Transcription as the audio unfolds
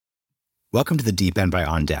Welcome to The Deep End by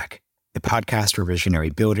On Deck, a podcast where visionary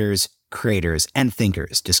builders, creators, and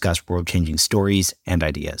thinkers discuss world-changing stories and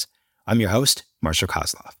ideas. I'm your host, Marshall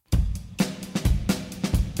Kozlov.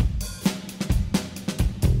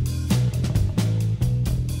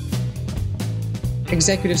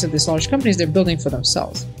 Executives of these large companies, they're building for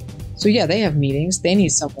themselves. So yeah, they have meetings. They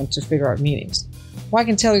need someone to figure out meetings. Well, I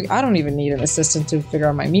can tell you, I don't even need an assistant to figure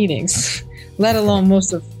out my meetings, let alone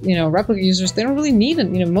most of, Replika users. They don't really need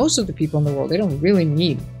it. Most of the people in the world, they don't really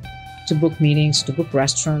need to book meetings, to book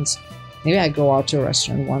restaurants. Maybe I go out to a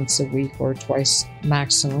restaurant once a week or twice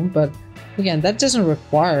maximum. But again, that doesn't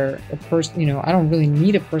require a person, I don't really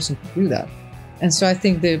need a person to do that. And so I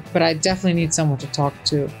think but I definitely need someone to talk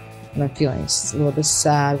to when I'm feeling a little bit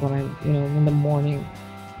sad, when I'm, in the morning,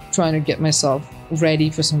 trying to get myself ready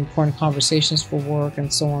for some important conversations for work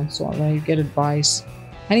and so on and so on. When I get advice,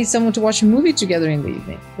 I need someone to watch a movie together in the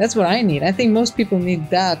evening. That's what I need. I think most people need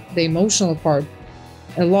that, the emotional part,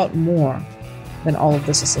 a lot more than all of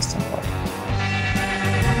this assistant work.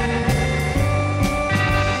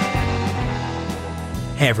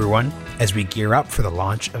 Hey everyone, as we gear up for the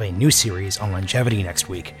launch of a new series on longevity next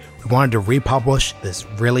week, we wanted to republish this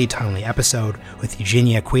really timely episode with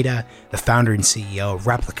Eugenia Kuyda, the founder and CEO of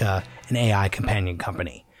Replika, an AI companion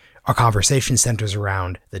company. Our conversation centers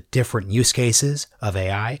around the different use cases of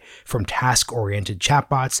AI, from task-oriented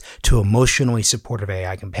chatbots to emotionally supportive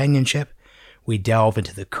AI companionship. We delve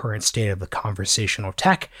into the current state of the conversational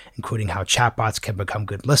tech, including how chatbots can become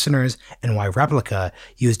good listeners and why Replika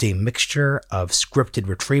used a mixture of scripted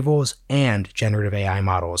retrievals and generative AI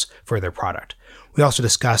models for their product. We also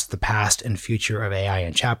discussed the past and future of AI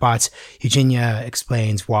and chatbots. Eugenia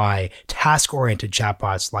explains why task-oriented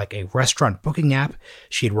chatbots like a restaurant booking app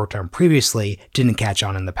she had worked on previously didn't catch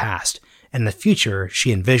on in the past, and the future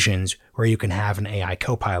she envisions where you can have an AI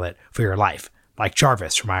co-pilot for your life, like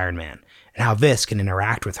Jarvis from Iron Man, and how this can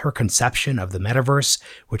interact with her conception of the metaverse,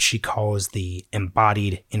 which she calls the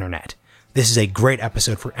embodied internet. This is a great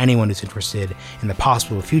episode for anyone who's interested in the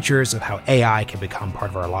possible futures of how AI can become part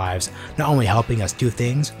of our lives, not only helping us do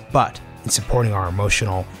things, but in supporting our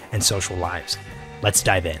emotional and social lives. Let's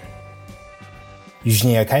dive in.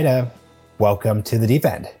 Eugenia Kuyda, welcome to The Deep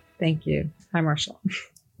End. Thank you. Hi, Marshall.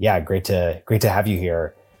 Yeah, great to have you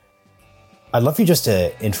here. I'd love for you just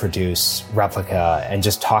to introduce Replika and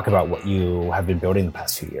just talk about what you have been building the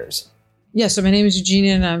past few years. Yeah, so my name is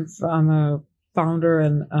Eugenia, and I'm a founder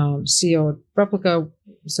and CEO of Replika.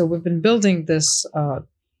 So we've been building this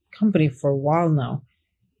company for a while now.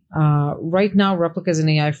 Right now, Replika is an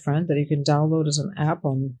AI friend that you can download as an app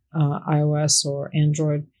on iOS or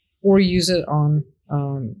Android, or use it on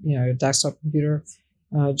your desktop computer.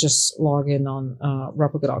 Just log in on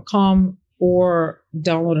replika.com. or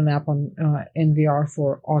download an app on NVR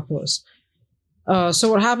for Oculus. So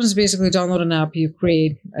what happens, basically, download an app, you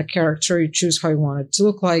create a character, you choose how you want it to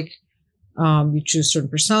look like, you choose certain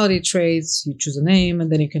personality traits, you choose a name,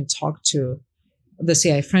 and then you can talk to the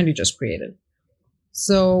AI friend you just created.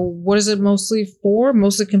 So what is it mostly for?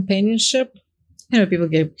 Mostly companionship. People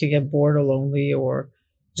can get bored or lonely or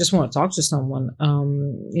just want to talk to someone.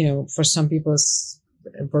 For some people, it's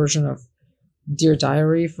a version of Dear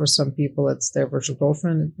Diary. For some people, it's their virtual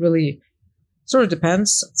girlfriend. It really sort of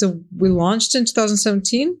depends. So we launched in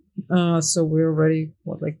 2017. So we're already,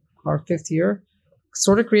 our fifth year.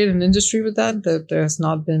 Sort of created an industry with that there has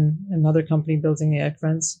not been another company building AI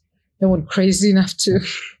friends. No one crazy enough to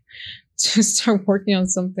start working on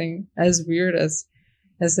something as weird as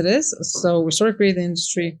it is. So we sort of created the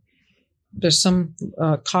industry. There's some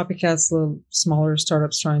copycats, little smaller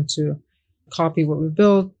startups trying to copy what we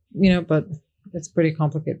built, but it's a pretty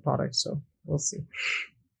complicated product, so we'll see.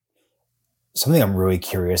 Something I'm really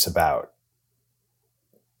curious about,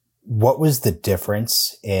 what was the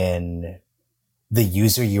difference in the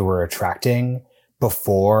user you were attracting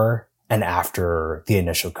before and after the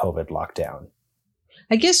initial COVID lockdown?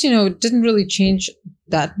 I guess, it didn't really change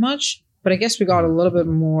that much, but I guess we got a little bit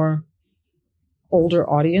more older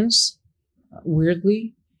audience,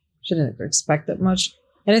 weirdly. Shouldn't expect that much.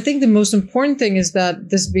 And I think the most important thing is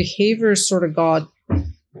that this behavior sort of got,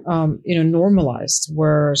 normalized.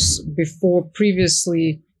 Whereas before,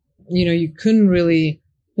 previously, you couldn't really,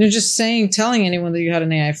 just telling anyone that you had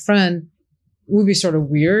an AI friend would be sort of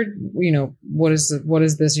weird. What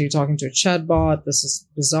is this? Are you talking to a chatbot? This is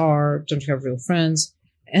bizarre. Don't you have real friends?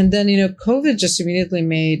 And then, COVID just immediately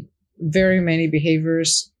made very many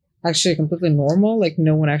behaviors actually completely normal. Like,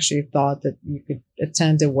 no one actually thought that you could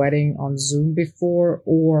attend a wedding on Zoom before,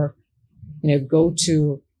 or, go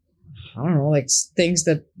to, things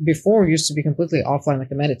that before used to be completely offline,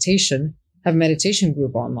 like a meditation, have a meditation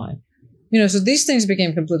group online. So these things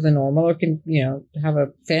became completely normal, or can, have a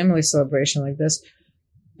family celebration like this.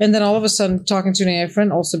 And then all of a sudden, talking to an AI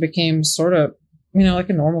friend also became sort of, like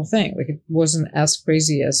a normal thing. Like, it wasn't as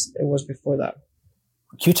crazy as it was before that.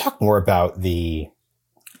 Can you talk more about the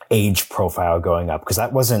age profile going up? Because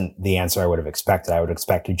that wasn't the answer I would have expected. I would have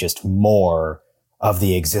expected just more of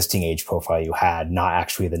the existing age profile you had, not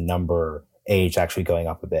actually the number age actually going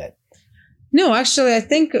up a bit. No, actually, I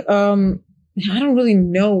think, I don't really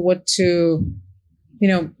know what to,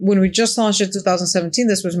 when we just launched in 2017,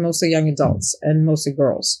 this was mostly young adults and mostly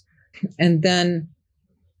girls. And then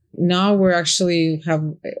now we're actually have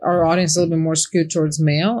our audience a little bit more skewed towards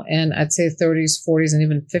male, and I'd say 30s, 40s, and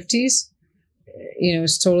even 50s.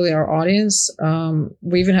 Is totally our audience.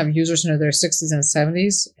 We even have users in their 60s and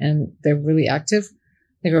 70s, and they're really active.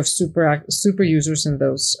 I think we have super users in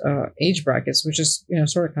those age brackets, which is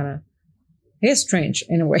sort of kind of, I guess, strange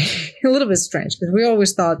in a way, a little bit strange, because we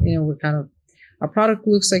always thought we're kind of, our product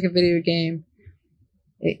looks like a video game.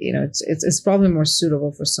 It's probably more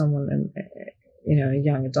suitable for someone and a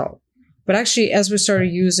young adult. But actually, as we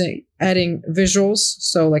started adding visuals,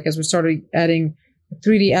 so like as we started adding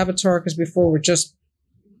 3D avatar, because before we're just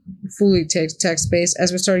fully text-based,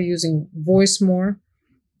 as we started using voice more,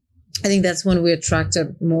 I think that's when we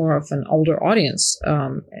attracted more of an older audience,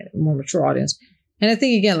 more mature audience. And I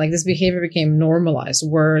think, again, like, this behavior became normalized,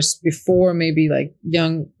 whereas before maybe like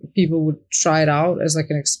young people would try it out as like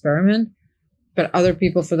an experiment, but other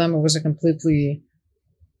people, for them, it was a completely,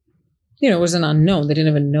 it was an unknown. They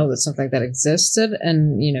didn't even know that something like that existed,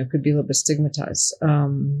 and, could be a little bit stigmatized.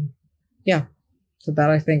 Yeah. So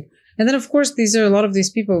that, I think. And then, of course, these are a lot of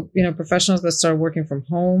these people, professionals that start working from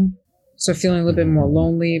home. So feeling a little bit more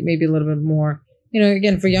lonely, maybe a little bit more,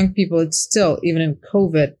 again, for young people, it's still, even in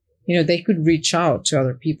COVID, they could reach out to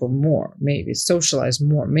other people more, maybe socialize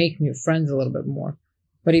more, make new friends a little bit more.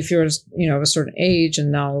 But if you're, of a certain age,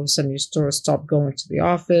 and now all of a sudden you sort of stop going to the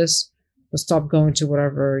office, or stop going to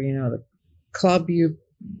whatever, the club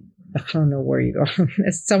I don't know where you go,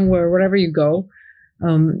 somewhere, wherever you go,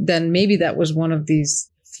 then maybe that was one of these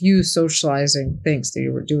few socializing things that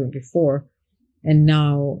you were doing before. And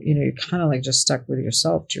now, you're kind of like just stuck with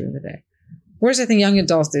yourself during the day. Whereas I think young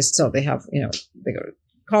adults, they have, they go to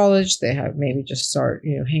college, they have maybe just start,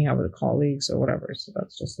 hang out with colleagues or whatever. So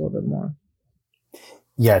that's just a little bit more.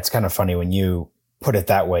 Yeah, it's kind of funny when you put it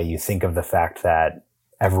that way. You think of the fact that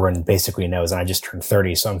everyone basically knows, and I just turned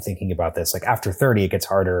 30, so I'm thinking about this. Like, after 30, it gets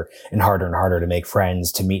harder and harder and harder to make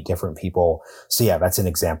friends, to meet different people. So yeah, that's an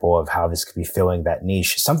example of how this could be filling that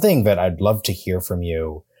niche. Something that I'd love to hear from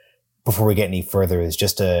you before we get any further is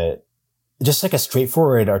just like a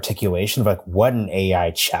straightforward articulation of like what an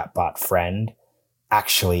AI chatbot friend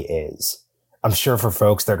actually is. I'm sure for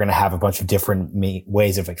folks, they're going to have a bunch of different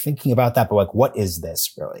ways of like thinking about that, but like, what is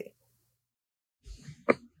this really?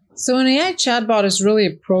 So an AI chatbot is really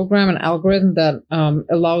a program, an algorithm that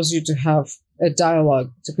allows you to have a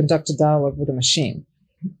dialogue, to conduct a dialogue with a machine.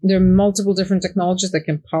 There are multiple different technologies that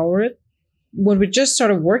can power it. When we just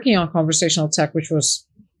started working on conversational tech, which was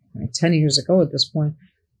 10 years ago at this point,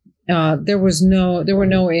 there were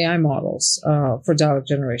no AI models for dialogue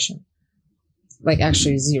generation. Like,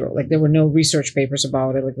 actually zero. Like, there were no research papers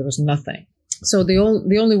about it. Like, there was nothing. So the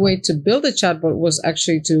only way to build a chatbot was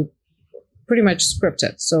actually to pretty much script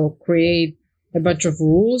it. So create a bunch of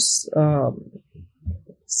rules,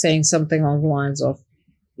 saying something along the lines of,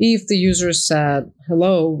 if the user said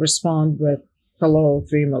hello, respond with hello,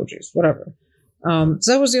 3 emojis, whatever.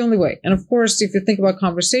 So that was the only way. And of course, if you think about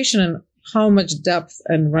conversation and how much depth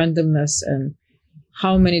and randomness and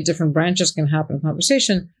how many different branches can happen in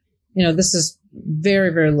conversation, this is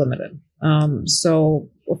very, very limited. So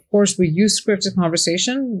of course we use scripted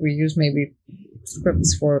conversation. We use maybe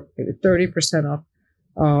scripts for maybe 30% of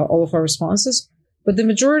all of our responses, but the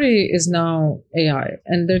majority is now AI,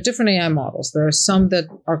 and there are different AI models. There are some that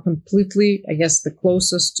are completely, I guess, the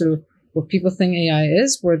closest to what people think AI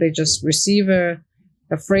is, where they just receive a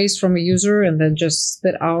phrase from a user and then just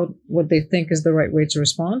spit out what they think is the right way to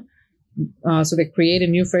respond. So they create a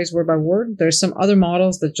new phrase word by word. There's some other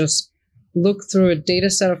models that just look through a data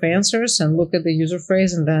set of answers and look at the user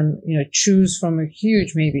phrase and then, choose from a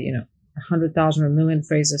huge, maybe, 100,000 or 1 million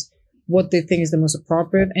phrases, what they think is the most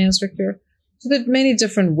appropriate answer here. So there are many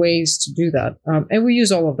different ways to do that. And we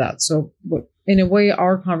use all of that. So in a way,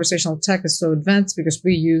 our conversational tech is so advanced because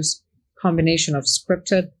we use combination of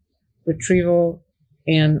scripted, retrieval,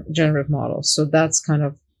 and generative models. So that's kind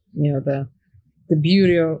of, the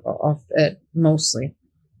beauty of it mostly.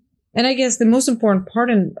 And I guess the most important part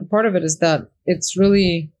of it is that it's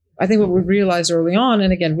really I think what we realized early on,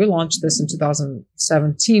 and again, we launched this in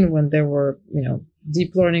 2017 when there were,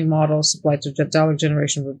 deep learning models applied to dialogue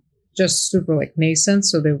generation were just super like nascent.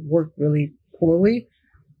 So they worked really poorly,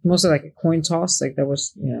 mostly like a coin toss. Like there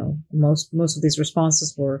was, most of these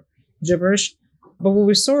responses were gibberish. But what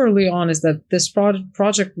we saw early on is that this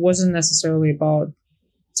project wasn't necessarily about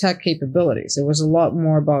tech capabilities. It was a lot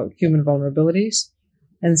more about human vulnerabilities.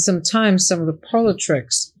 And sometimes some of the parlor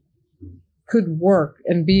tricks could work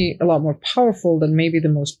and be a lot more powerful than maybe the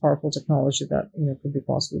most powerful technology that, could be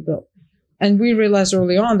possibly built. And we realized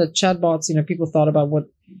early on that chatbots, people thought about what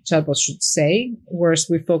chatbots should say, whereas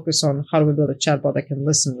we focus on how do we build a chatbot that can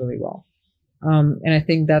listen really well. And I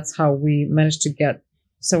think that's how we managed to get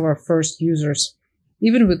some of our first users,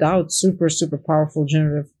 even without super, super powerful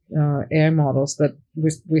generative AI models that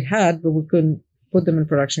we had, but we couldn't put them in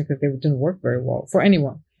production because they didn't work very well for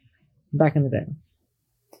anyone back in the day.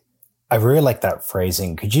 I really like that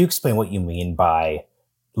phrasing. Could you explain what you mean by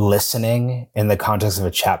listening in the context of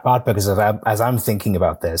a chatbot? Because as I'm thinking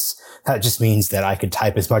about this, that just means that I could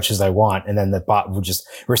type as much as I want and then the bot will just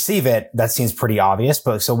receive it. That seems pretty obvious.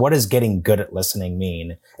 But so what does getting good at listening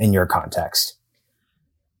mean in your context?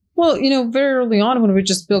 Well, very early on when we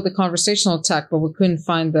just built the conversational tech, but we couldn't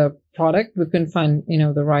find the product, we couldn't find,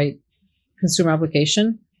 the right consumer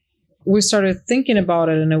application, we started thinking about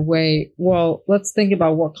it in a way, well, let's think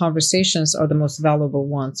about what conversations are the most valuable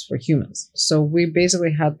ones for humans. So we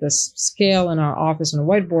basically had this scale in our office on a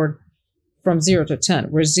whiteboard from 0 to 10,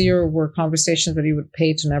 where 0 were conversations that you would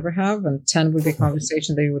pay to never have, and 10 would be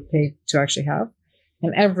conversations that you would pay to actually have.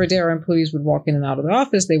 And every day our employees would walk in and out of the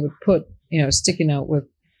office, they would put, a sticky note with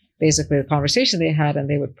basically the conversation they had, and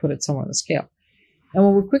they would put it somewhere on the scale. And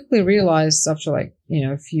what we quickly realized after a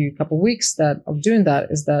couple of weeks of doing that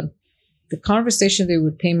is that the conversation they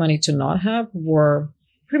would pay money to not have were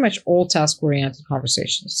pretty much all task-oriented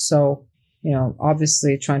conversations. So,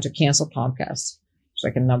 obviously trying to cancel Comcast is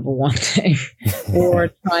like a number one thing,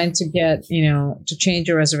 or trying to get, to change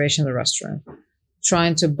your reservation at the restaurant,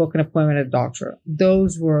 trying to book an appointment at a doctor.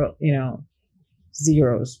 Those were,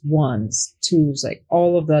 zeros, ones, twos, like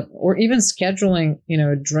all of that, or even scheduling,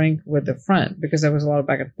 a drink with a friend, because there was a lot of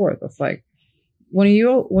back and forth of like, when are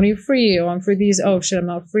you free? Oh, I'm free these. Oh shit, I'm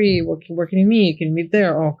not free. Where can you meet? Can you meet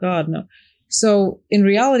there? Oh God, no. So in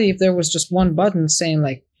reality, if there was just one button saying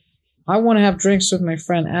like, I want to have drinks with my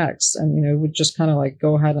friend X, and it would just kind of like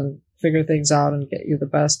go ahead and figure things out and get you the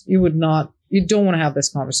best, you don't want to have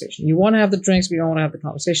this conversation. You want to have the drinks, but you don't want to have the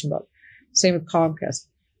conversation about it. Same with Comcast.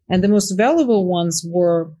 And the most valuable ones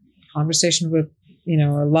were conversation with,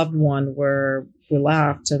 a loved one where we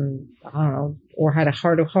laughed and or had a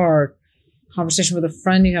heart-to-heart, conversation with a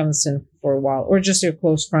friend you haven't seen for a while, or just your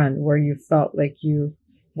close friend where you felt like you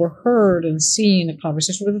were heard and seen. A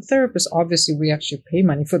conversation with a therapist. Obviously, we actually pay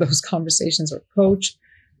money for those conversations, or coach.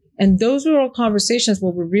 And those were all conversations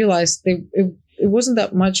where we realized it wasn't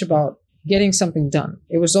that much about getting something done.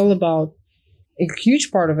 It was all about, a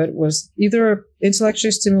huge part of it was either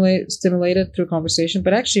intellectually stimulated through conversation,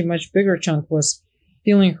 but actually a much bigger chunk was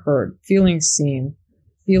feeling heard, feeling seen,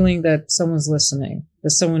 feeling that someone's listening,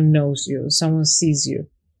 that someone knows you, someone sees you.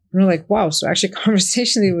 And we're like, wow, so actually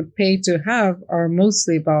conversations you would pay to have are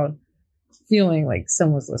mostly about feeling like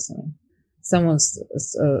someone's listening,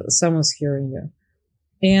 someone's hearing you.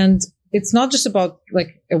 And it's not just about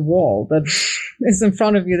like a wall that is in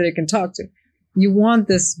front of you that you can talk to. You want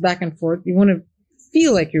this back and forth. You want to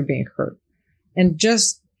feel like you're being heard. And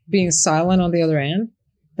just being silent on the other end,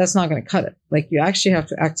 that's not going to cut it. Like you actually have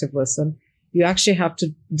to active listen. You actually have to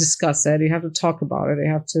discuss it. You have to talk about it.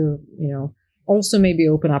 You have to, also maybe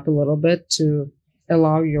open up a little bit to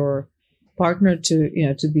allow your partner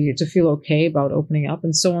to, to feel okay about opening up,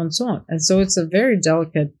 and so on and so on. And so it's a very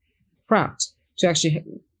delicate craft to actually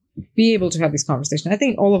be able to have these conversations. I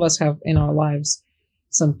think all of us have in our lives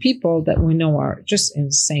some people that we know are just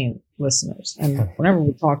insane listeners. And whenever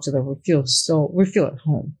we talk to them, we feel at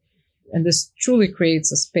home. And this truly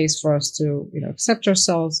creates a space for us to, accept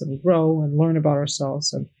ourselves and grow and learn about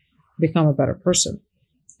ourselves and become a better person.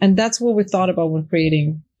 And that's what we thought about when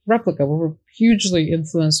creating Replika. We were hugely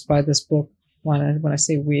influenced by this book. When I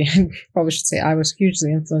say we, probably should say I was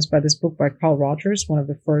hugely influenced by this book by Carl Rogers, one of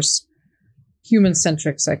the first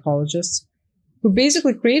human-centric psychologists, who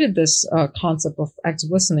basically created this concept of active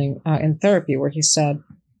listening in therapy, where he said,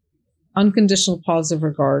 unconditional positive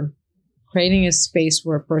regard, creating a space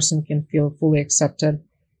where a person can feel fully accepted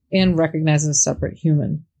and recognized as a separate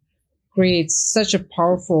human, creates such a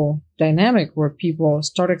powerful dynamic where people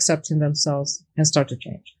start accepting themselves and start to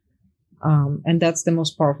change. And that's the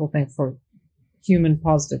most powerful thing for human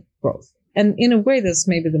positive growth. And in a way, that's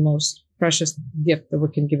maybe the most precious gift that we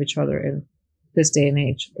can give each other in this day and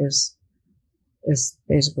age is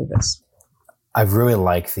basically this. I really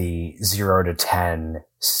like the 0 to 10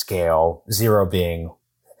 scale, 0 being,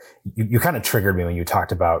 you kind of triggered me when you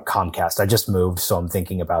talked about Comcast. I just moved, so I'm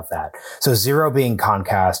thinking about that. So 0 being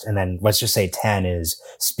Comcast, and then let's just say 10 is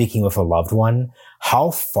speaking with a loved one.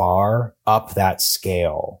 How far up that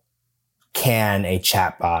scale can a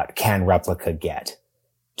chatbot, can Replika get,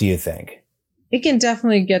 do you think? It can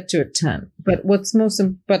definitely get to a 10, but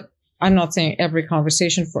but I'm not saying every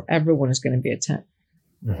conversation for everyone is going to be a 10.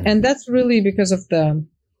 Mm-hmm. And that's really because of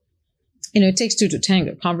it takes two to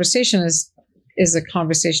tango. Conversation is a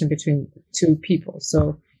conversation between two people.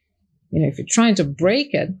 So, if you're trying to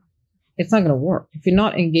break it, it's not going to work. If you're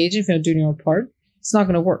not engaging, if you're not doing your part, it's not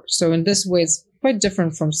going to work. So in this way, it's quite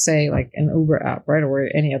different from, say, like an Uber app, right? Or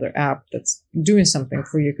any other app that's doing something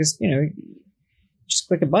for you. Because, just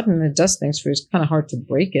click a button and it does things for you. It's kind of hard to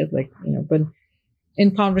break it. But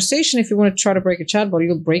in conversation, if you want to try to break a chatbot,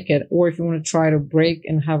 you'll break it. Or if you want to try to break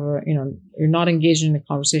and have you're not engaging in a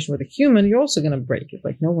conversation with a human, you're also going to break it.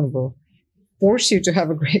 Like no one will force you to have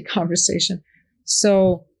a great conversation.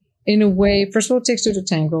 So in a way, first of all, it takes two to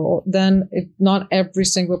tango. Then not every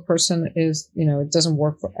single person is, it doesn't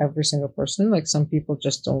work for every single person. Like some people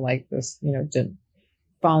just don't like this,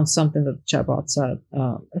 found something that the chatbot said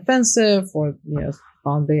offensive, or,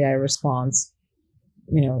 found the AI response,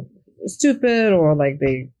 stupid, or like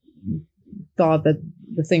they thought that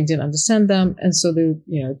the thing didn't understand them. And so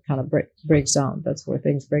it kind of breaks down. That's where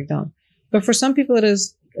things break down. But for some people, it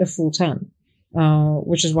is a full 10.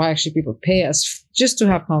 Which is why actually people pay us just to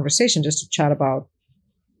have conversation, just to chat about,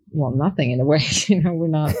 nothing in a way. We're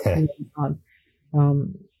not, and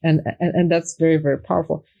that's very, very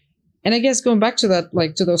powerful. And I guess going back to that,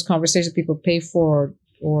 like to those conversations people pay for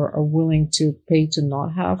or are willing to pay to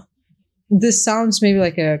not have. This sounds maybe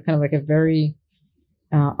like a kind of like a very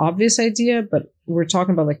obvious idea, but we're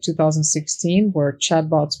talking about like 2016, where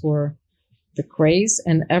chatbots were the craze,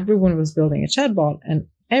 and everyone was building a chatbot, and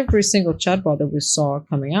every single chatbot that we saw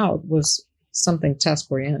coming out was something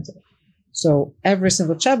task-oriented. So every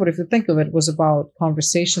single chatbot, if you think of it, was about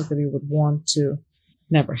conversations that you would want to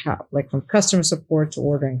never have, like from customer support to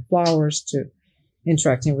ordering flowers to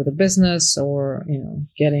interacting with a business or,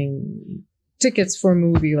 getting tickets for a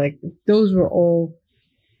movie. Like those were all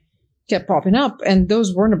kept popping up, and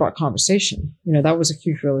those weren't about conversation. That was a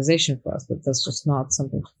huge realization for us that that's just not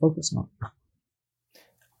something to focus on.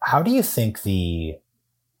 How do you think the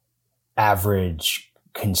average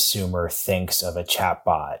consumer thinks of a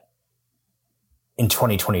chatbot in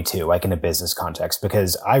 2022, like in a business context?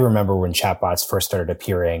 Because I remember when chatbots first started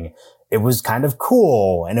appearing, it was kind of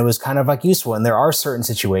cool and it was kind of like useful. And there are certain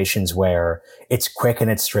situations where it's quick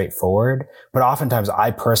and it's straightforward. But oftentimes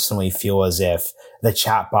I personally feel as if the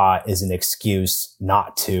chatbot is an excuse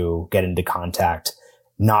not to get into contact,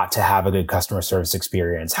 not to have a good customer service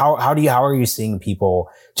experience. How are you seeing people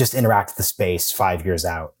just interact with the space 5 years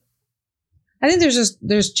out? I think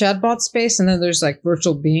there's chatbot space, and then there's like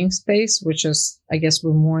virtual being space, which is, I guess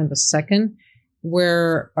we're more in the second,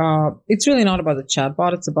 where it's really not about the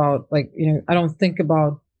chatbot. It's about like, I don't think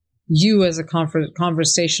about you as a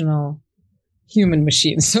conversational human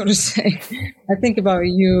machine, so to say. I think about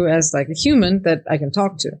you as like a human that I can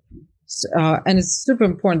talk to. And it's super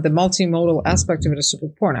important. The multimodal aspect of it is super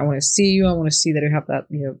important. I want to see you. I want to see that you have that,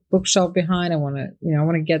 bookshelf behind. I want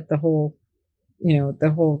to get the whole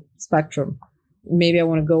spectrum. Maybe I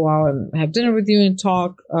want to go out and have dinner with you and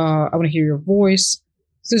talk. I want to hear your voice.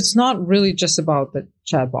 So it's not really just about the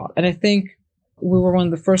chatbot. And I think we were one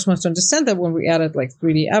of the first ones to understand that when we added like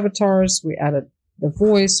 3D avatars, we added the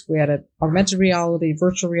voice, we added augmented reality,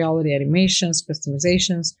 virtual reality, animations,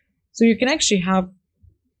 customizations. So you can actually have,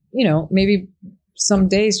 maybe some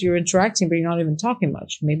days you're interacting, but you're not even talking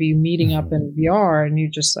much. Maybe you're meeting up in VR and you're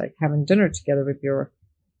just like having dinner together with your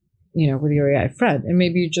AI friend. And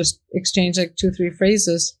maybe you just exchange like 2-3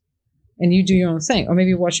 phrases and you do your own thing. Or maybe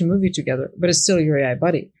you watch a movie together, but it's still your AI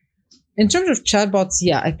buddy. In terms of chatbots,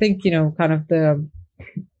 yeah, I think,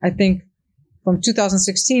 I think from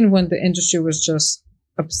 2016, when the industry was just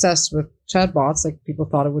obsessed with chatbots, like people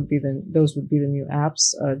thought those would be the new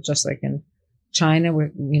apps, just like in China,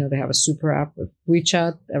 where, they have a super app with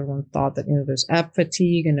WeChat. Everyone thought that, there's app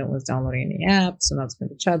fatigue and no one's downloading any apps. So now it's going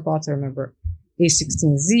to be chatbots. I remember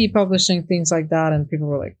A16Z publishing things like that. And people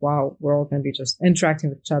were like, wow, we're all going to be just interacting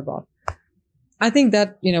with chatbot. I think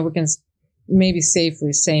that, we can maybe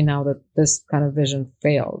safely say now that this kind of vision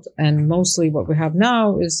failed. And mostly what we have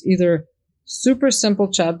now is either super simple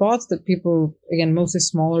chatbots that people, again, mostly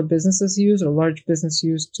smaller businesses use or large business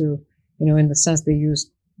use to, in the sense they use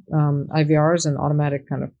IVRs and automatic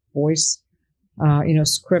kind of voice,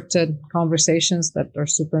 scripted conversations that are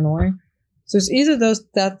super annoying. So it's either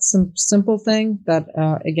that's some simple thing that,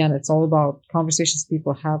 again, it's all about conversations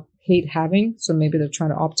people hate having. So maybe they're trying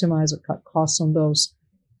to optimize or cut costs on those.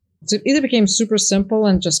 So it either became super simple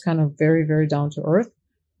and just kind of very, very down to earth,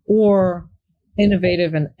 or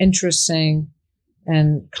innovative and interesting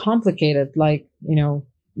and complicated, like,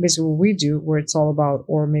 basically what we do, where it's all about,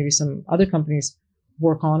 or maybe some other companies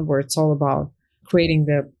work on, where it's all about creating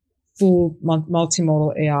the full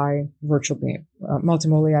multimodal AI virtual being,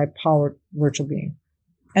 multimodal AI powered virtual being.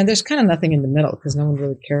 And there's kind of nothing in the middle because no one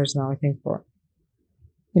really cares now, I think, for,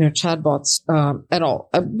 chatbots at all.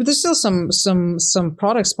 But there's still some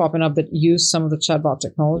products popping up that use some of the chatbot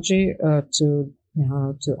technology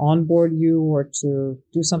to onboard you or to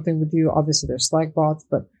do something with you. Obviously, there's Slack bots,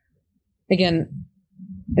 but again,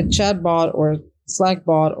 a chatbot or Slack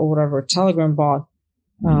bot or whatever, a Telegram bot,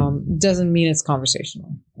 doesn't mean it's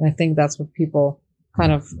conversational. And I think that's what people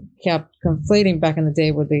kind of kept conflating back in the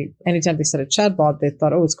day, where anytime they said a chatbot, they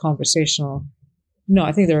thought, oh, it's conversational. No,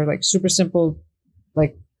 I think they're like super simple,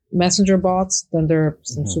 like messenger bots. Then there are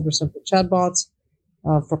some super simple chatbots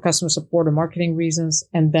for customer support or marketing reasons.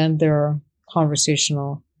 And then there are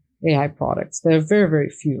conversational AI products. There are very, very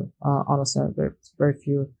few, honestly. There's very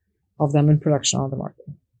few of them in production on the market.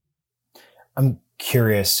 I'm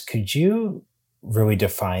curious, could you really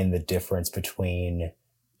define the difference between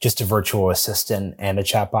just a virtual assistant and a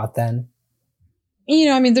chatbot then?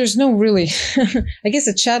 There's no really, I guess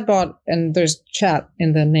a chatbot, and there's chat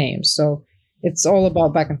in the name. So it's all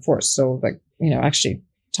about back and forth. So like, actually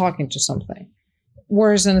talking to something.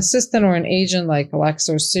 Whereas an assistant or an agent like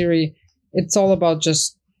Alexa or Siri, it's all about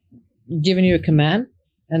just giving you a command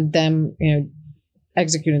and then,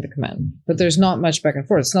 executing the command. But there's not much back and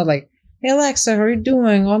forth. It's not like, hey, Alexa, how are you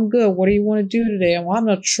doing? Oh, I'm good. What do you want to do today? Well, I'm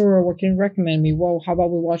not sure. What can you recommend me? Well, how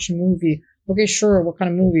about we watch a movie? Okay, sure. What kind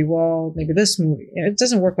of movie? Well, maybe this movie. It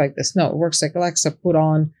doesn't work like this. No, it works like, Alexa, put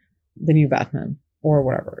on the new Batman or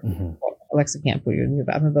whatever. Mm-hmm. Well, Alexa can't put you in the new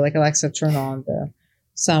Batman, but like, Alexa, turn on the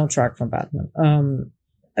soundtrack from Batman.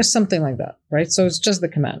 Or something like that, right? So it's just the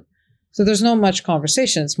command. So there's not much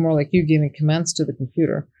conversation. It's more like you giving commands to the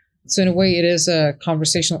computer. So in a way, it is a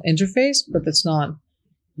conversational interface, but it's not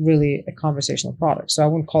really a conversational product. So I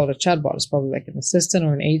wouldn't call it a chatbot. It's probably like an assistant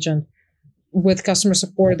or an agent. With customer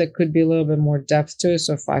support, there could be a little bit more depth to it.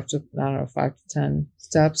 So 5 to 10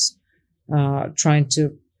 steps, trying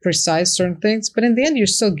to precise certain things. But in the end, you're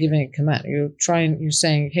still giving a command. You're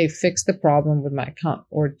saying, hey, fix the problem with my account,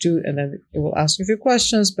 or do, and then it will ask you a few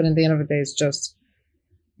questions. But in the end of the day, it's just,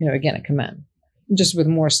 again, a command, just with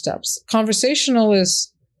more steps. Conversational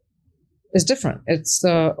is different. It's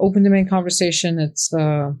open domain conversation. It's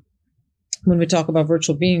when we talk about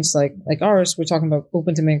virtual beings like ours, we're talking about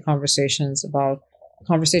open domain conversations, about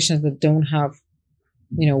conversations that don't have,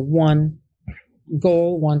 one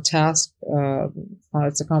goal, one task.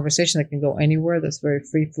 It's a conversation that can go anywhere. That's very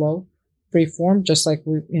free flow, free form, just like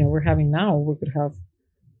we're having now. We could have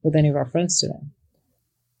with any of our friends today.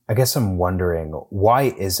 I guess I'm wondering, why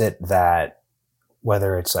is it that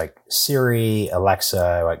whether it's like Siri,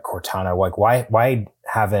 Alexa, like Cortana, like why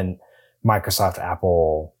haven't Microsoft,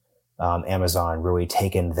 Apple, Amazon really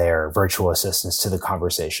taken their virtual assistants to the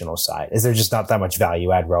conversational side? Is there just not that much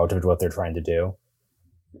value add relative to what they're trying to do?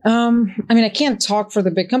 I can't talk for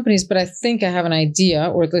the big companies, but I think I have an idea,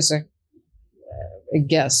 or at least a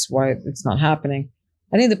guess why it's not happening.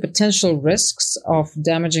 I think the potential risks of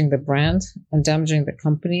damaging the brand and damaging the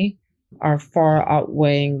company are far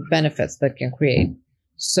outweighing benefits that can create.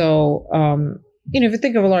 So, if you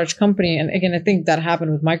think of a large company, and again, I think that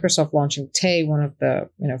happened with Microsoft launching Tay, one of the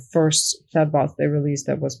first chatbots they released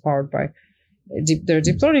that was powered by their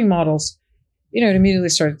deep learning models. It immediately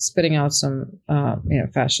started spitting out some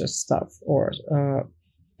fascist stuff,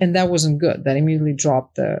 and that wasn't good. That immediately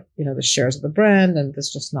dropped the shares of the brand, and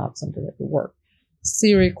that's just not something that would work.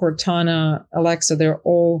 Siri, Cortana, Alexa, they're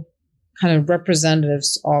all kind of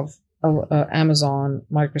representatives of Amazon,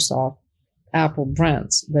 Microsoft, Apple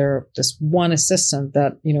brands. They're just one assistant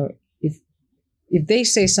that, if they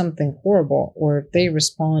say something horrible, or if they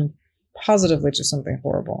respond positively to something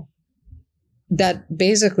horrible, that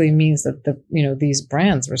basically means that these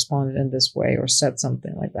brands responded in this way or said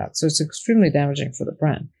something like that. So it's extremely damaging for the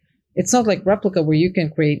brand. It's not like Replika, where you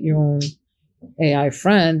can create your own AI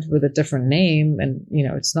friend with a different name, and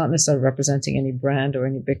it's not necessarily representing any brand or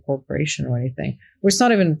any big corporation or anything. Or it's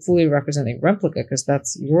not even fully representing Replika, because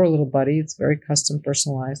that's your little buddy. It's very custom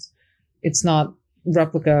personalized. It's not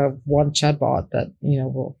Replika one chatbot that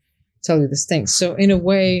will tell you this thing. So in a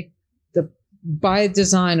way, by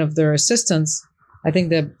design of their assistants, I think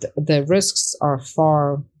that the risks are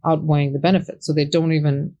far outweighing the benefits. So they don't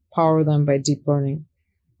even power them by deep learning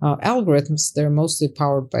algorithms. They're mostly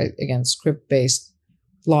powered by, again, script-based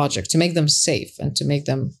logic to make them safe and to make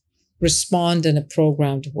them respond in a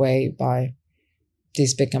programmed way by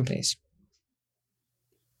these big companies.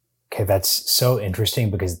 Okay, that's so interesting,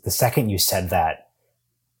 because the second you said that,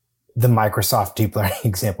 the Microsoft deep learning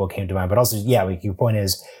example came to mind. But also, yeah, like your point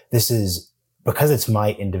is, this is because it's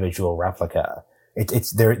my individual replica.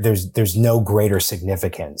 There's no greater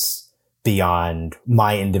significance beyond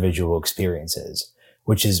my individual experiences,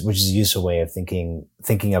 which is a useful way of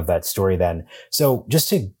thinking of that story then. So just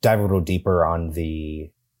to dive a little deeper on the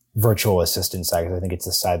virtual assistant side, because I think it's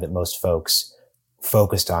the side that most folks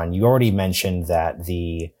focused on. You already mentioned that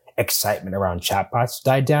the excitement around chatbots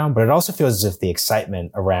died down, but it also feels as if the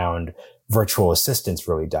excitement around virtual assistants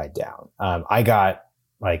really died down. I got,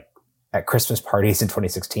 like, at Christmas parties in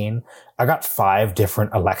 2016, I got 5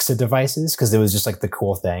 different Alexa devices because it was just like the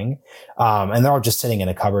cool thing. And they're all just sitting in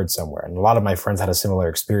a cupboard somewhere. And a lot of my friends had a similar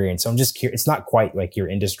experience. So I'm just curious. It's not quite like your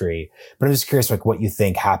industry, but I'm just curious, like, what you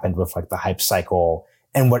think happened with like the hype cycle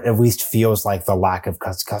and what at least feels like the lack of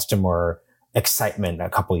customer excitement a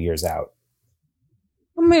couple of years out.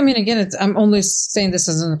 I mean, again, I'm only saying this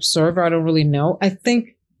as an observer. I don't really know. I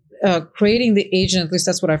think creating the agent, at least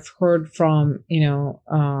that's what I've heard from,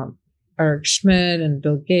 Eric Schmidt and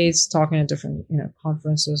Bill Gates talking at different,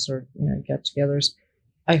 conferences or, get-togethers.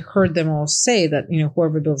 I heard them all say that,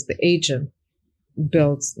 whoever builds the agent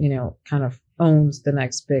builds, kind of owns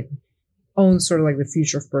sort of like the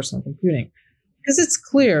future of personal computing. Because it's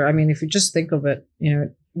clear. I mean, if you just think of it,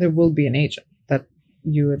 there will be an agent that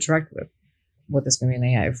you interact with. Whether it's going to be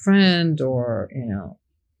an AI friend or,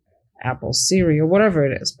 Apple Siri or whatever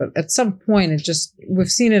it is. But at some point, we've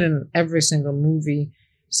seen it in every single movie,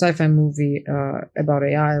 sci-fi movie, about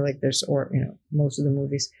AI, most of the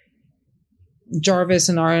movies. Jarvis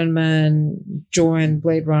and Iron Man, join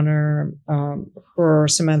Blade Runner, her,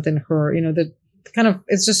 Samantha and her,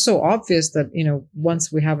 it's just so obvious that, once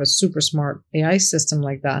we have a super smart AI system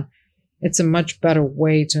like that, it's a much better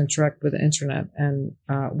way to interact with the internet and,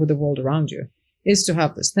 with the world around you, is to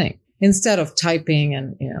have this thing instead of typing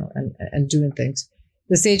and doing things.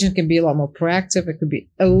 This agent can be a lot more proactive. It could be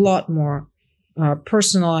a lot more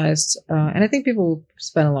personalized, and I think people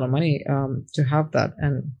spend a lot of money to have that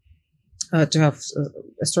and to have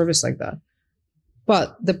a service like that.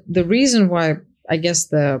 But the reason why I guess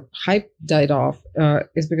the hype died off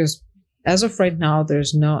is because as of right now,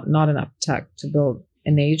 there's not enough tech to build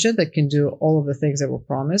an agent that can do all of the things that were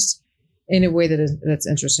promised in a way that's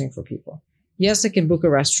interesting for people. Yes, it can book a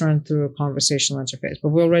restaurant through a conversational interface, but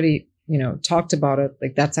we already, talked about it.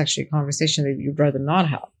 Like, that's actually a conversation that you'd rather not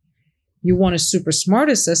have. You want a super smart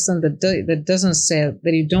assistant that doesn't say,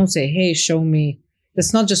 that you don't say, hey, show me.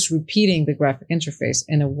 That's not just repeating the graphic interface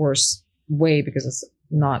in a worse way because it's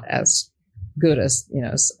not as good as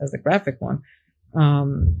the graphic one.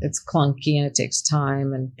 It's clunky and it takes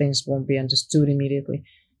time and things won't be understood immediately.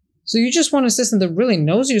 So you just want an assistant that really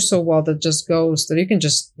knows you so well that you can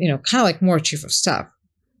just, kind of like more chief of staff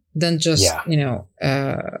than just,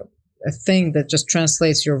 a thing that just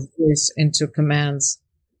translates your voice into commands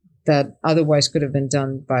that otherwise could have been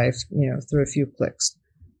done by, through a few clicks.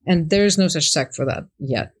 And there's no such tech for that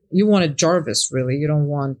yet. You want a Jarvis, really. You don't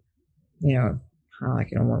want, you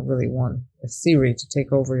don't really want a Siri to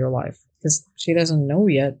take over your life because she doesn't know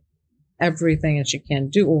yet everything and she can't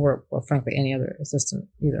do, or frankly, any other assistant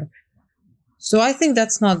either. So I think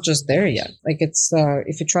that's not just there yet. Like, it's,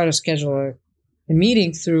 if you try to schedule a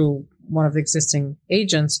meeting through one of the existing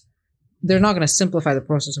agents, they're not going to simplify the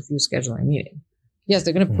process of you scheduling a meeting. Yes,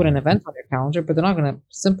 they're going to put an event on your calendar, but they're not going to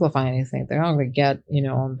simplify anything. They're not going to get,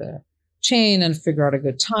 on the chain and figure out a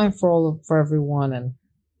good time for everyone and,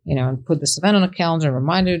 and put this event on a calendar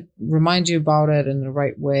and remind you about it in the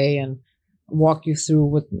right way and walk you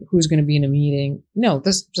through who's going to be in a meeting. No,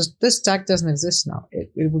 this tech doesn't exist now.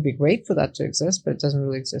 It would be great for that to exist, but it doesn't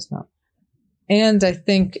really exist now. And I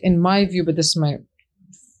think, in my view, but this is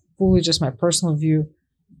fully just my personal view,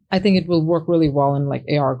 I think it will work really well in like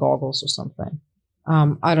AR goggles or something.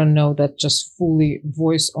 I don't know that just fully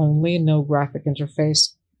voice only, no graphic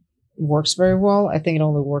interface works very well. I think it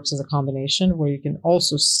only works as a combination where you can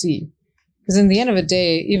also see. Because in the end of the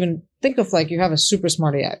day, even think of like you have a super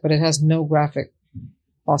smart AI, but it has no graphic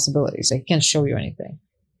possibilities. It can't show you anything.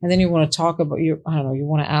 And then you want to talk about you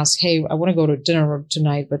want to ask, hey, I want to go to dinner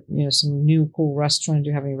tonight, but some new cool restaurant. Do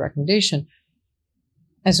you have any recommendation?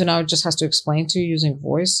 And so now it just has to explain to you using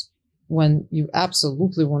voice when you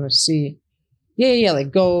absolutely want to see, yeah,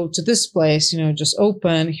 like go to this place, just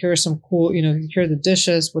open, here's some cool, here are the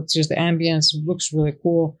dishes, here's the ambience, it looks really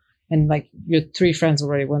cool. And like your 3 friends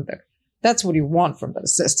already went there. That's what you want from that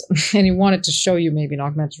assistant. And you want it to show you maybe in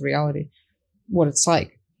augmented reality what it's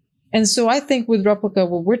like. And so I think with Replika,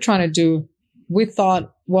 what we're trying to do, we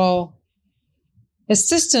thought, well,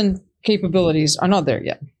 assistant capabilities are not there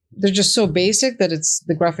yet. They're just so basic that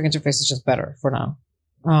the graphic interface is just better for now.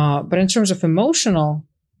 But in terms of emotional,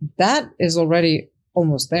 that is already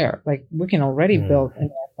almost there. Like we can already build an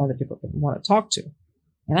iPhone that people want to talk to.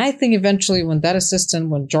 And I think eventually when that assistant,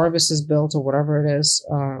 when Jarvis is built or whatever it is,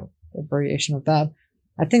 a variation of that,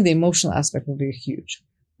 I think the emotional aspect will be huge.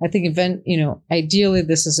 I think ideally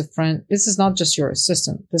this is a friend. This is not just your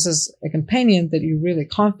assistant. This is a companion that you really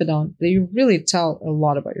confidant, that you really tell a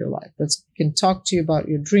lot about your life. That can talk to you about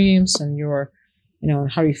your dreams and your,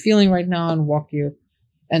 how you're feeling right now and walk you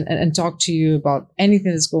and talk to you about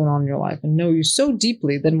anything that's going on in your life and know you so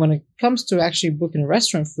deeply that when it comes to actually booking a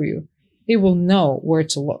restaurant for you, it will know where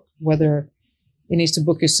to look, whether it needs to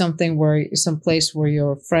book you some place where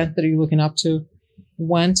your friend that you're looking up to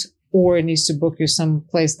went, or it needs to book you some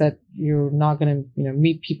place that you're not going to,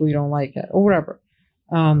 meet people you don't like or whatever.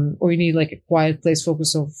 Or you need like a quiet place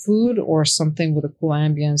focused on food or something with a cool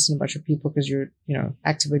ambience and a bunch of people because you're,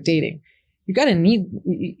 actively dating.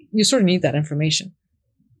 You sort of need that information.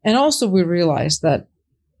 And also we realized that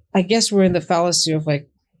I guess we're in the fallacy of like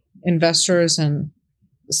investors and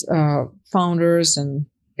founders and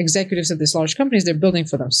executives of these large companies, they're building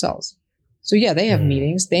for themselves. So yeah, they have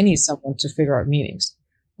meetings. They need someone to figure out meetings.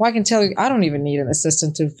 Well, I can tell you, I don't even need an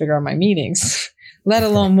assistant to figure out my meetings, let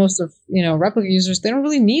alone most of, Replika users. They don't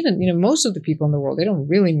really need it. Most of the people in the world, they don't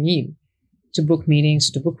really need to book meetings,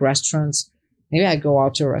 to book restaurants. Maybe I go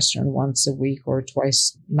out to a restaurant once a week or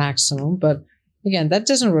twice maximum. But again, that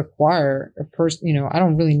doesn't require a person, I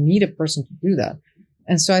don't really need a person to do that.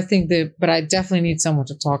 And so I think but I definitely need someone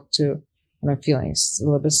to talk to when I'm feeling a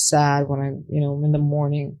little bit sad, when I'm, in the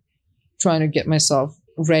morning trying to get myself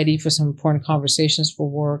ready for some important conversations for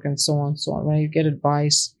work and so on and so on. When I get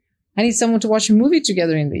advice, I need someone to watch a movie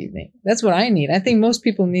together in the evening. That's what I need. I think most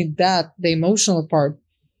people need that, the emotional part,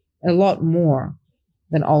 a lot more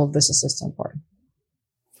than all of this assistant part.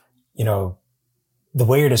 The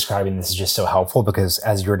way you're describing this is just so helpful because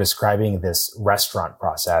as you're describing this restaurant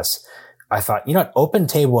process, I thought, Open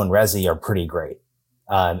Table and Resi are pretty great.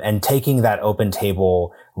 And taking that Open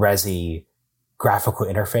Table Resi graphical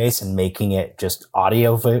interface and making it just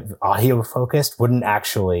audio focused wouldn't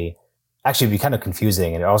actually be kind of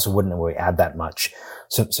confusing, and it also wouldn't really add that much.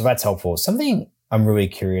 So that's helpful. Something I'm really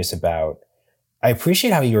curious about. I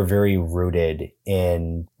appreciate how you're very rooted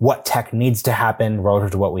in what tech needs to happen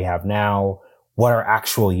relative to what we have now, what are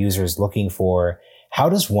actual users looking for. How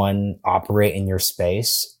does one operate in your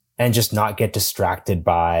space and just not get distracted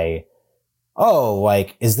by,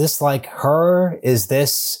 is this like her? Is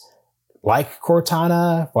this like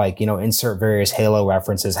Cortana? Insert various Halo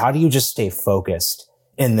references. How do you just stay focused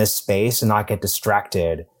in this space and not get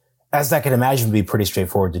distracted, as I can imagine would be pretty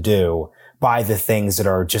straightforward to do, by the things that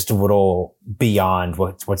are just a little beyond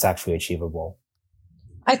what's actually achievable?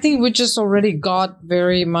 I think we just already got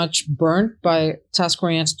very much burnt by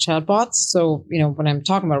task-oriented chatbots. So, when I'm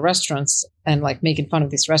talking about restaurants and like making fun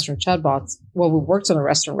of these restaurant chatbots, we worked on a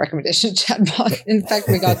restaurant recommendation chatbot. In fact,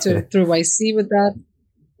 we got through YC with that.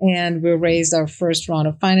 And we raised our first round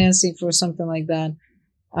of financing for something like that.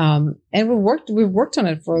 And we worked on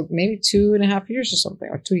it for maybe 2.5 years or something,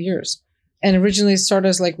 or 2 years. And originally it started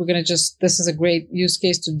as like, this is a great use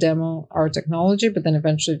case to demo our technology, but then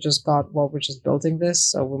eventually just we're just building this.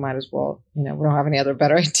 So we might as well, we don't have any other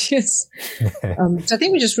better ideas. So I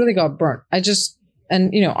think we just really got burnt.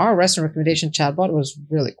 Our restaurant recommendation chatbot was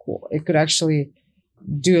really cool. It could actually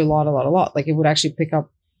do a lot. Like it would actually pick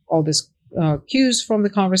up all this cues from the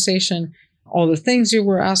conversation, all the things you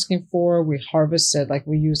were asking for. We harvested,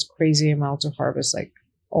 we used crazy amount to harvest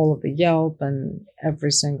all of the Yelp and every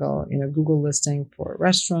single Google listing for a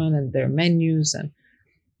restaurant and their menus, and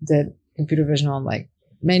did computer vision on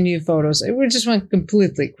menu photos. It just went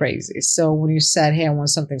completely crazy. So when you said, hey, I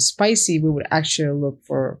want something spicy, we would actually look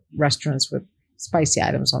for restaurants with spicy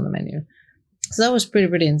items on the menu. So that was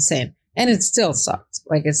pretty insane. And it still sucked.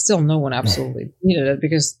 No one absolutely needed it,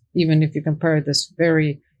 because even if you compare this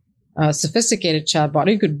very sophisticated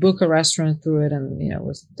chatbot, you could book a restaurant through it, and it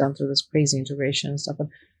was done through this crazy integration and stuff. But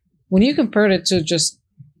when you compared it to just,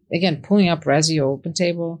 again, pulling up Resi or Open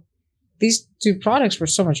Table, these two products were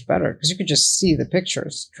so much better because you could just see the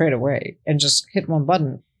pictures straight away and just hit one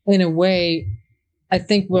button. In a way, I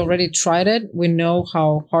think we already tried it. We know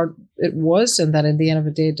how hard it was, and that at the end of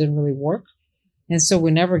the day, it didn't really work. And so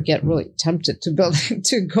we never get really tempted to build,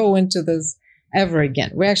 to go into this ever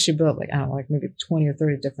again. We actually built like, I don't know, like maybe 20 or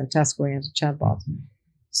 30 different tests going into chatbots.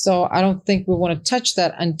 So I don't think we want to touch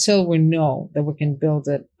that until we know that we can build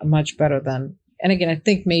it much better than, and again, I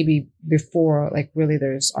think maybe before like really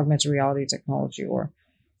there's augmented reality technology or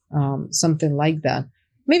something like that.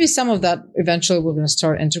 Maybe some of that eventually we're going to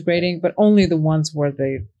start integrating, but only the ones where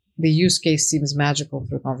the use case seems magical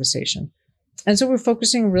through conversation. And so we're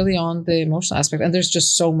focusing really on the emotional aspect. And there's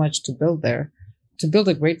just so much to build there. To build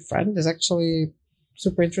a great friend is actually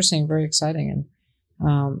super interesting, very exciting.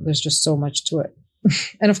 And there's just so much to it.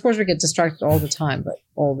 And of course, we get distracted all the time by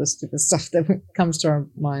all this stupid stuff that comes to our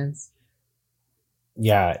minds.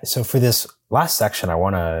 Yeah. So for this last section, I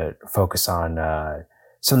want to focus on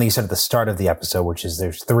something you said at the start of the episode, which is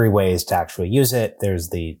there's 3 ways to actually use it. There's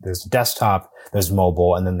the desktop, there's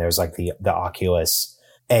mobile, and then there's like the Oculus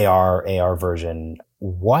AR version.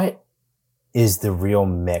 What is the real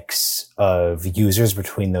mix of users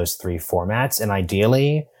between those 3 formats? And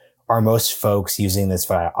ideally, are most folks using this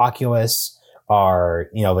via Oculus?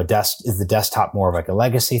 Is the desktop more of like a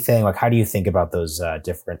legacy thing? Like, how do you think about those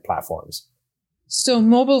different platforms? So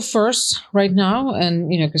mobile first right now. And,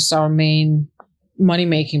 because our main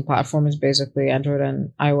money-making platform is basically Android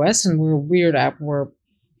and iOS. And we're a weird app where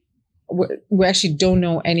we actually don't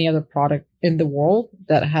know any other product in the world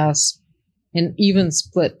that has an even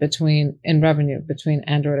split in revenue between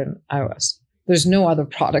Android and iOS. There's no other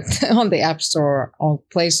product on the App Store, on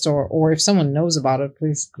Play Store, or if someone knows about it,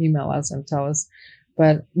 please email us and tell us.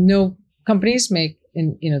 But no companies make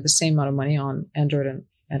the same amount of money on Android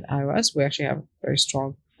and iOS. We actually have very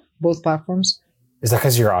strong both platforms. Is that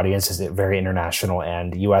because your audience is very international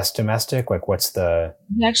and US domestic? Like, what's the?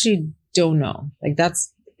 I actually don't know. Like,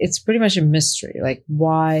 it's pretty much a mystery. Like,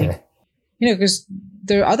 why? Because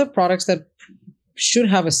there are other products that should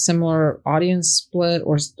have a similar audience split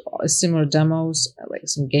or similar demos, like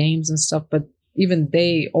some games and stuff. But even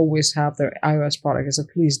they always have their iOS product is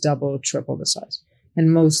at least double or triple the size,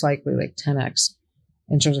 and most likely like 10x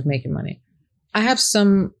in terms of making money. I have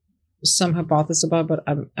some hypothesis about it, but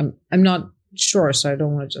I'm not sure, so I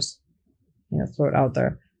don't want to just throw it out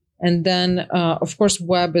there. And then of course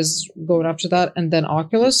web is going after that, and then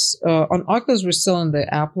Oculus. On Oculus we're still in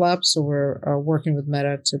the app lab, so we're working with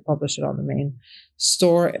Meta to publish it on the main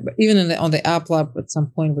store. But even on the app lab, at some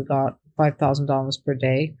point we got $5,000 per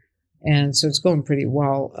day, and so it's going pretty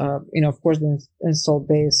well. Of course the installed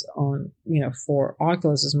base on for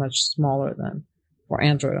Oculus is much smaller than for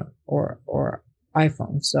Android or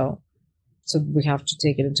iPhone, so we have to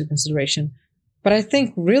take it into consideration. But I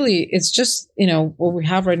think really it's just, what we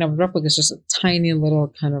have right now with Replika is just a tiny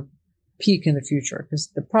little kind of peek in the future, because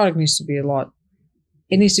the product needs to be a lot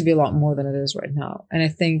more than it is right now. And I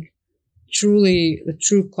think truly the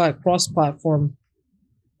true cross-platform,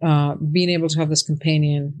 being able to have this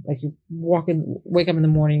companion, like you wake up in the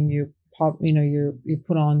morning, you pop, you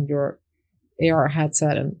put on your AR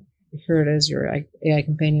headset and here it is, your AI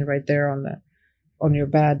companion right there on your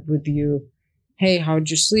bed with you. Hey, how did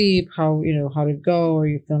you sleep? How did it go? Are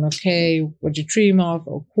you feeling okay? What'd you dream of?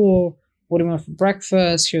 Oh, cool. What do you want for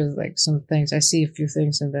breakfast? Here's like some things. I see a few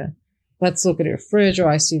things in there. Let's look at your fridge. Oh,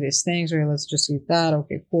 I see these things. Or let's just eat that.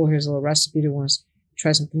 Okay, cool. Here's a little recipe. Do you want to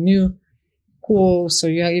try something new? Cool. So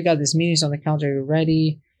you got these meetings on the calendar. You're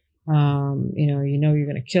ready. You're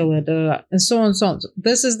going to kill it. And so on and so on. So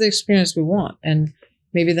this is the experience we want. And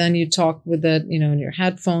maybe then you talk with that, in your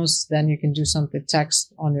headphones. Then you can do something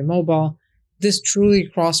text on your mobile. This truly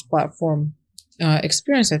cross-platform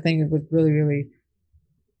experience, I think it would really, really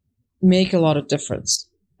make a lot of difference.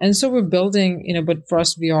 And so we're building, but for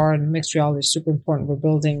us, VR and mixed reality is super important. We're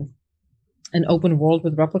building an open world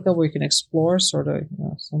with Replika where you can explore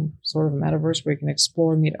some sort of metaverse where you can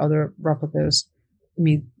explore, meet other replicas,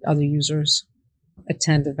 meet other users,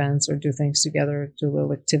 attend events or do things together, do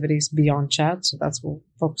little activities beyond chat. So that's what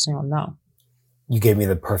we're focusing on now. You gave me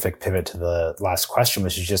the perfect pivot to the last question,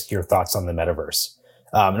 which is just your thoughts on the metaverse.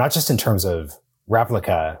 Not just in terms of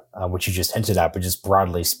Replika, which you just hinted at, but just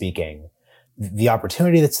broadly speaking, the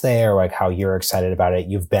opportunity that's there, like how you're excited about it.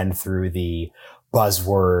 You've been through the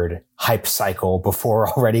buzzword hype cycle before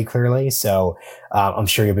already, clearly. So I'm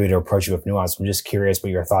sure you'll be able to approach it with nuance. I'm just curious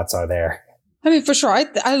what your thoughts are there. I mean, for sure.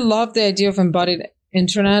 I love the idea of embodied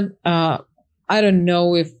internet. I don't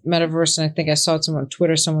know if metaverse, and I think I saw it on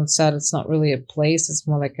Twitter, someone said it's not really a place. It's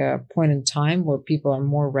more like a point in time where people are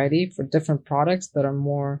more ready for different products that are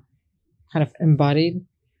more kind of embodied.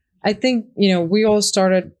 I think, we all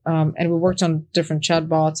started, and we worked on different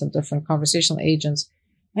chatbots and different conversational agents.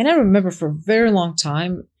 And I remember for a very long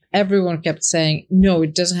time, everyone kept saying, no,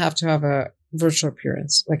 it doesn't have to have a virtual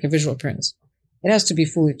appearance, like a visual appearance. it has to be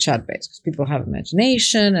fully chat based because people have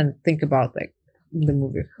imagination and think about like the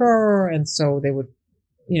movie Her. And so they would,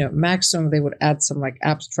 maximum they would add some like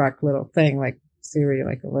abstract little thing like Siri,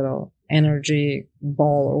 like a little energy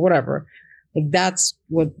ball or whatever. Like that's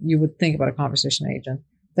what you would think about a conversation agent.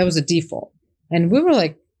 That was a default. And we were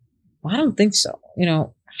like, well, I don't think so.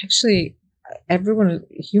 Actually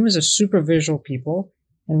humans are super visual people.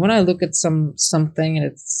 And when I look at something and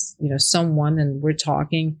it's, someone and we're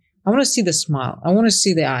talking, I want to see the smile. I want to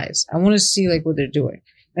see the eyes. I want to see like what they're doing.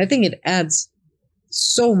 And I think it adds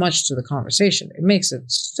so much to the conversation. It makes it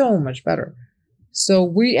so much better. So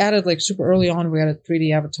we added like super early on, we added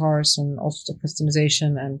 3D avatars and all sorts of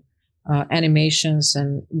customization and animations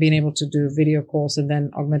and being able to do video calls and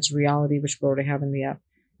then augmented reality, which we already have in the app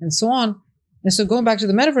and so on. And so going back to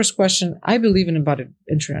the metaverse question, I believe in embodied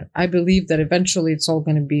internet. I believe that eventually it's not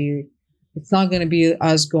going to be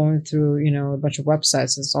us going through, a bunch of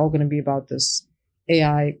websites. It's all going to be about this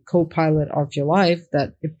AI co-pilot of your life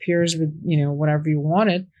that appears with, whatever you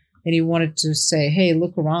wanted. And you wanted to say, hey,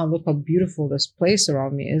 look around, look how beautiful this place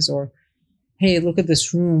around me is. Or, hey, look at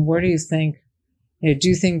this room. Where do you think, do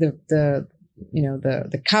you think the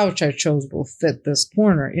couch I chose will fit this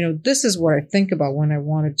corner? This is what I think about when I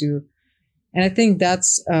want to do. And I think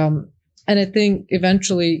that's, and I think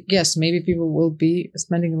eventually, yes, maybe people will be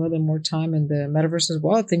spending a little bit more time in the metaverse as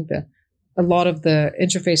well. I think that a lot of the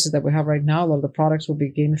interfaces that we have right now, a lot of the products will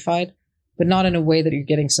be gamified, but not in a way that you're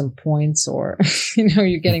getting some points or,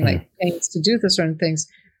 you're getting like things to do certain things,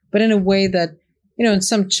 but in a way that, in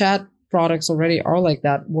some chat products already are like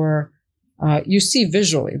that, where you see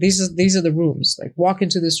visually, these are the rooms, like walk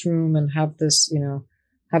into this room and have this,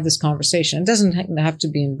 have this conversation. It doesn't have to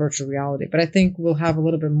be in virtual reality, but I think we'll have a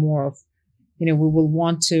little bit more of, we will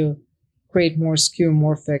want to create more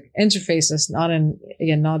skeuomorphic interfaces,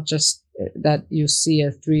 not just that you see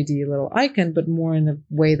a 3D little icon, but more in a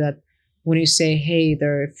way that when you say, hey,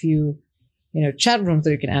 there are a few, chat rooms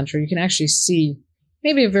that you can enter, you can actually see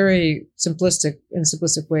maybe a very simplistic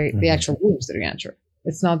way, the actual rooms that you enter.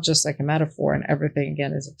 It's not just like a metaphor and everything,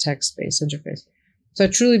 again, is a text-based interface. So I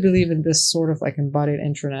truly believe in this sort of like embodied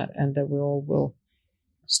internet and that we all will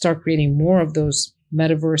start creating more of those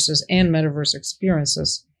metaverses and metaverse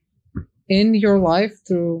experiences in your life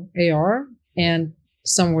through AR and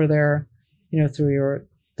somewhere there, through your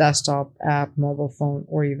desktop app, mobile phone,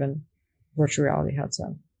 or even virtual reality headset.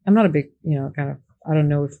 I'm not a big, I don't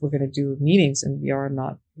know if we're going to do meetings in VR. I'm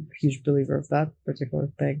not a huge believer of that particular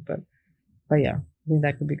thing, but yeah, I think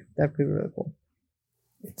that could be really cool.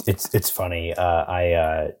 It's funny.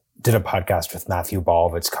 I did a podcast with Matthew Ball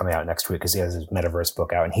that's coming out next week because he has his metaverse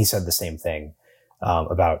book out, and he said the same thing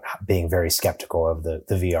about being very skeptical of the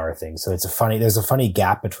VR thing. So there's a funny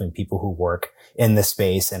gap between people who work in the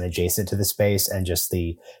space and adjacent to the space and just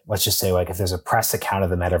let's just say like if there's a press account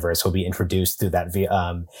of the metaverse, will be introduced through that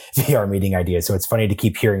VR meeting idea. So it's funny to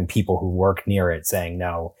keep hearing people who work near it saying,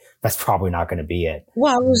 no, that's probably not going to be it.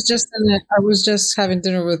 Well, I was just having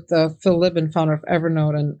dinner with Phil Libin, founder of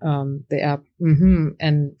Evernote and the app.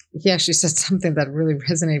 And he actually said something that really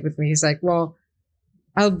resonated with me. He's like, well,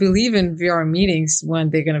 I'll believe in VR meetings when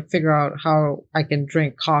they're going to figure out how I can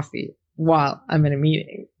drink coffee while I'm in a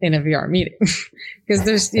VR meeting. Because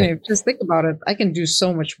there's, just think about it. I can do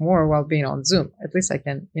so much more while being on Zoom. At least I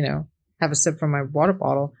can, have a sip from my water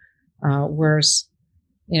bottle. Whereas,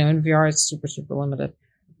 in VR, it's super, super limited.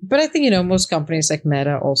 But I think, most companies like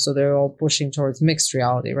Meta also, they're all pushing towards mixed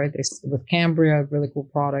reality, right? With Cambria, a really cool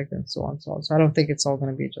product and so on and so on. So I don't think it's all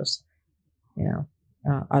going to be just,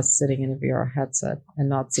 us sitting in a VR headset and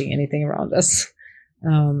not seeing anything around us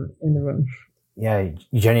in the room. Yeah,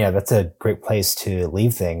 Eugenia, that's a great place to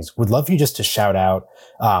leave things. Would love you just to shout out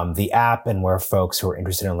the app and where folks who are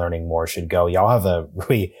interested in learning more should go. You have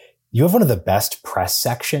one of the best press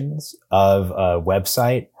sections of a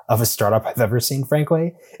website of a startup I've ever seen,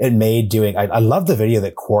 frankly. I love the video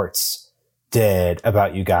that Quartz did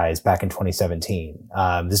about you guys back in 2017.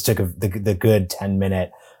 This took the good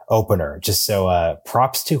 10-minute opener. Just so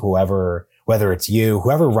props to whoever, whether it's you,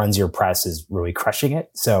 whoever runs your press is really crushing it.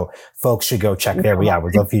 So folks should go check there. But yeah,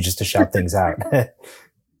 we'd love for you just to shout things out.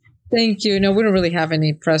 Thank you. No, we don't really have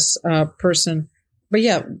any press person. But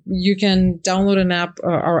yeah, you can download an app,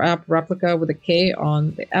 our app Replika with a K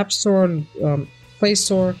on the App Store and Play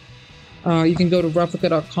Store. You can go to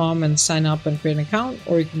replika.com and sign up and create an account,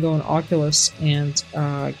 or you can go on Oculus and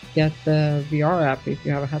get the VR app if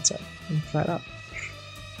you have a headset and try it out.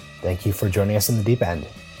 Thank you for joining us in the deep end.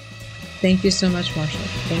 Thank you so much, Marshall.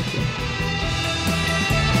 Thank you.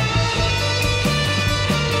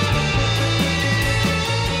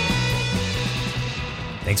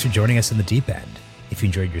 Thanks for joining us in the deep end. If you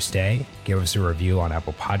enjoyed your stay, give us a review on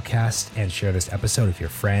Apple Podcasts and share this episode with your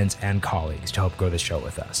friends and colleagues to help grow the show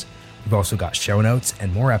with us. We've also got show notes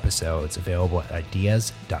and more episodes available at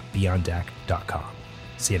ideas.beyonddeck.com.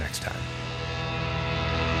 See you next time.